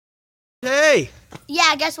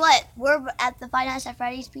Yeah, guess what? We're at the Five Nights at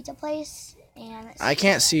Freddy's pizza place, and I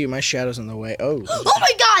can't see you. My shadow's in the way. Oh. Oh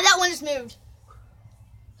my God, that one just moved.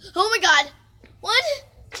 Oh my God, what?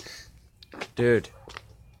 Dude,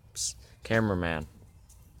 cameraman.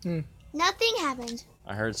 Nothing happened.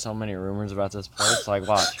 I heard so many rumors about this place. Like,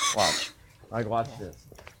 watch. Like, watch this.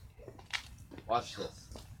 Watch this.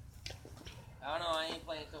 I don't know, I ain't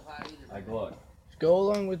playing so hard either. Like, look. Go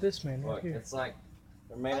along with this man right Look, here. it's like,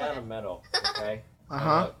 they're made out of metal, okay?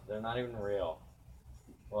 Uh-huh. Look, they're not even real.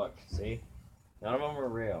 Look, see? None of them are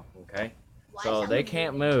real, okay? Why So is they that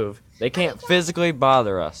can't move. They can't physically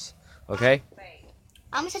bother us, okay?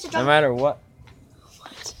 I'm such a No drunk. matter what.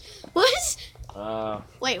 What?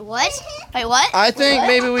 Wait, what? Wait, what? I think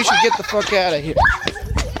maybe we should get the fuck out of here.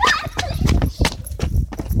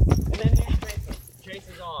 And then the chase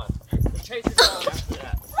is on. The chase is on after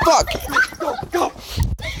that. Fuck! Go!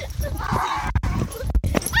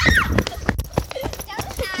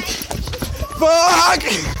 Fuck!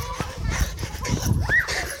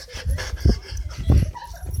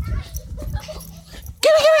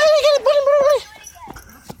 Get it, buddy.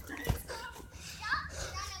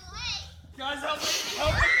 Guys, help me!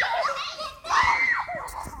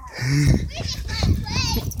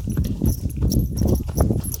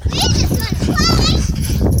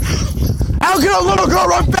 How can a little girl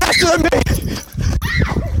run faster than me?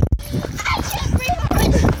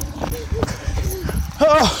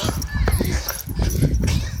 Oh.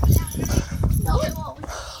 No, it won't.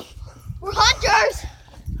 We're hunters.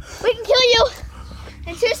 We can kill you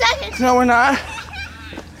in 2 seconds. No, we're not.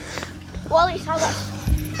 Well, at least how about?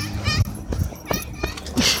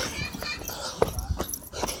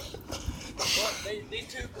 Look, these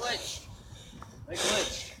two glitched. They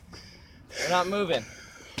glitched. They're not moving.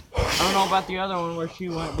 I don't know about the other one where she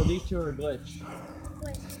went, but these two are glitched.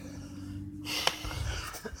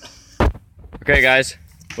 Okay, guys,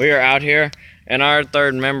 we are out here, and our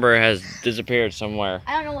third member has disappeared somewhere.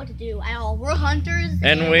 I don't know what to do at all. We're hunters.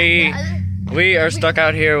 And we are stuck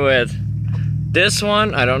out here with this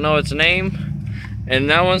one. I don't know its name, and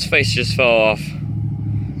that one's face just fell off.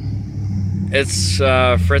 It's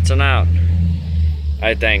fritzing out,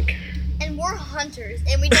 I think. And we're hunters,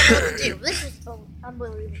 and we don't know what to do. This is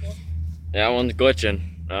unbelievable. That one's glitching.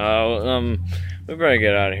 We better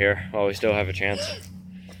get out of here while we still have a chance.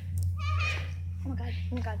 Oh my God,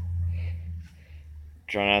 oh my God.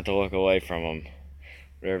 Try not to look away from them,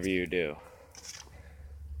 whatever you do.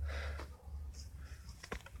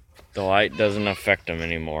 The light doesn't affect them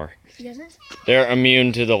anymore. He doesn't? They're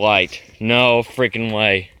immune to the light. No freaking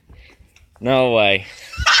way. No way.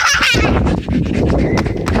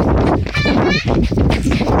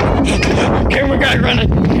 Camera guy running!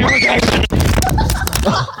 Camera guy running!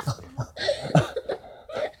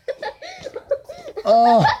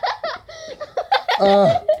 Oh.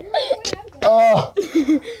 Oh.